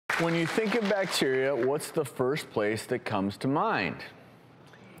When you think of bacteria, what's the first place that comes to mind?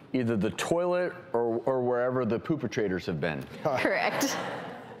 Either the toilet or wherever the perpetrators have been. Correct.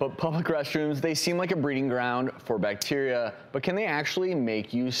 But public restrooms, they seem like a breeding ground for bacteria, but can they actually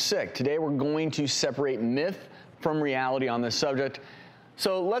make you sick? Today we're going to separate myth from reality on this subject.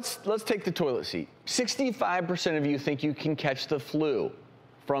 So let's take the toilet seat. 65% of you think you can catch the flu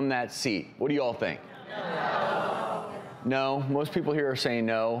from that seat. What do you all think? No, most people here are saying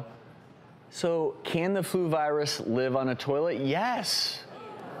no. So can the flu virus live on a toilet? Yes.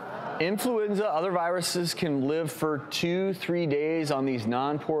 Influenza, other viruses can live for 2-3 days on these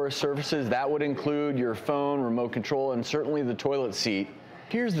non-porous surfaces. That would include your phone, remote control, and certainly the toilet seat.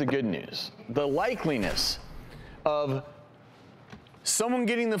 Here's the good news. The likeliness of someone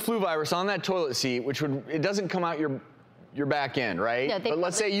getting the flu virus on that toilet seat, it doesn't come out your back end, right? No, but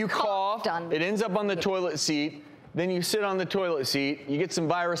let's say you cough, it ends up on the toilet seat, then you sit on the toilet seat, you get some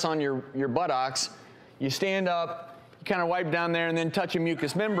virus on your buttocks, you stand up, you kind of wipe down there and then touch a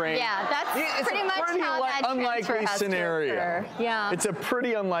mucous membrane. Yeah, that's pretty much how that unlikely scenario. Yeah. It's a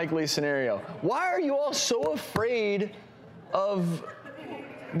pretty unlikely scenario. Why are you all so afraid of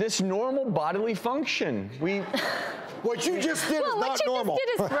this normal bodily function? What you just did is not normal. What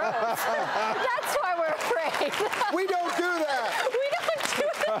you just did is gross. That's why we're afraid. We don't do that. We don't do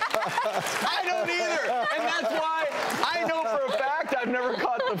that. I don't either. And that's why I know for a fact I've never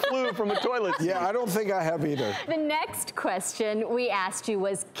caught the flu from a toilet seat. Yeah, I don't think I have either. The next question we asked you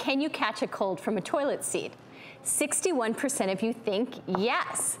was, can you catch a cold from a toilet seat? 61% of you think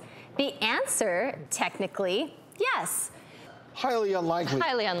yes. The answer, technically, yes. Highly unlikely.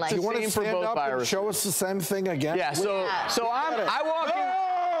 Highly unlikely. Do you want to stand up and show us the same thing again? Yeah, so I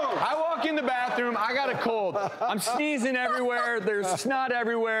walk in the bathroom, I got a cold. I'm sneezing everywhere, there's snot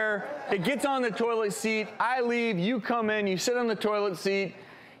everywhere. It gets on the toilet seat, I leave, you come in, you sit on the toilet seat,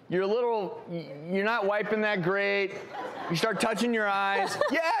 you're not wiping that great. You start touching your eyes.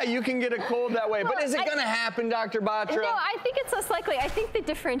 Yeah, you can get a cold that way. But is it going to happen, Dr. Batra? No, I think it's less likely. I think the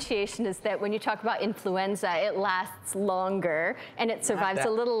differentiation is that when you talk about influenza, it lasts longer and it survives a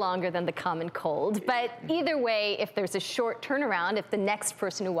little longer than the common cold. But either way, if there's a short turnaround, if the next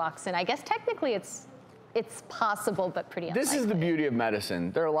person who walks in, I guess technically it's possible, but pretty unlikely. This is the beauty of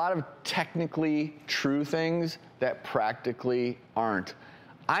medicine. There are a lot of technically true things that practically aren't.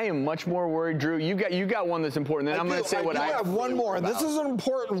 I am much more worried, Drew. You got one that's important. Then I'm going to say what I have one more, and this is an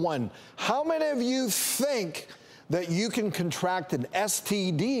important one. How many of you think that you can contract an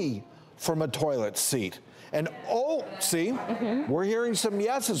STD from a toilet seat? And we're hearing some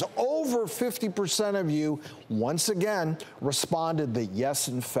yeses. Over 50% of you, once again, responded that yes,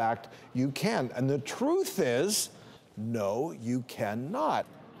 in fact, you can. And the truth is, no, you cannot.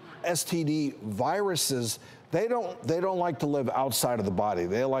 STD viruses, they don't like to live outside of the body.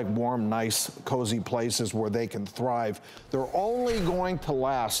 They like warm, nice, cozy places where they can thrive. They're only going to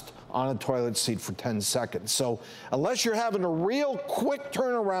last on a toilet seat for 10 seconds. So unless you're having a real quick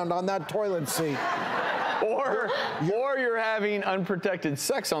turnaround on that toilet seat, or you're having unprotected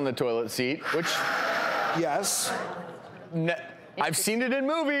sex on the toilet seat, which yes, I've seen it in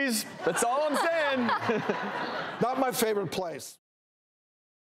movies. That's all I'm saying. Not my favorite place.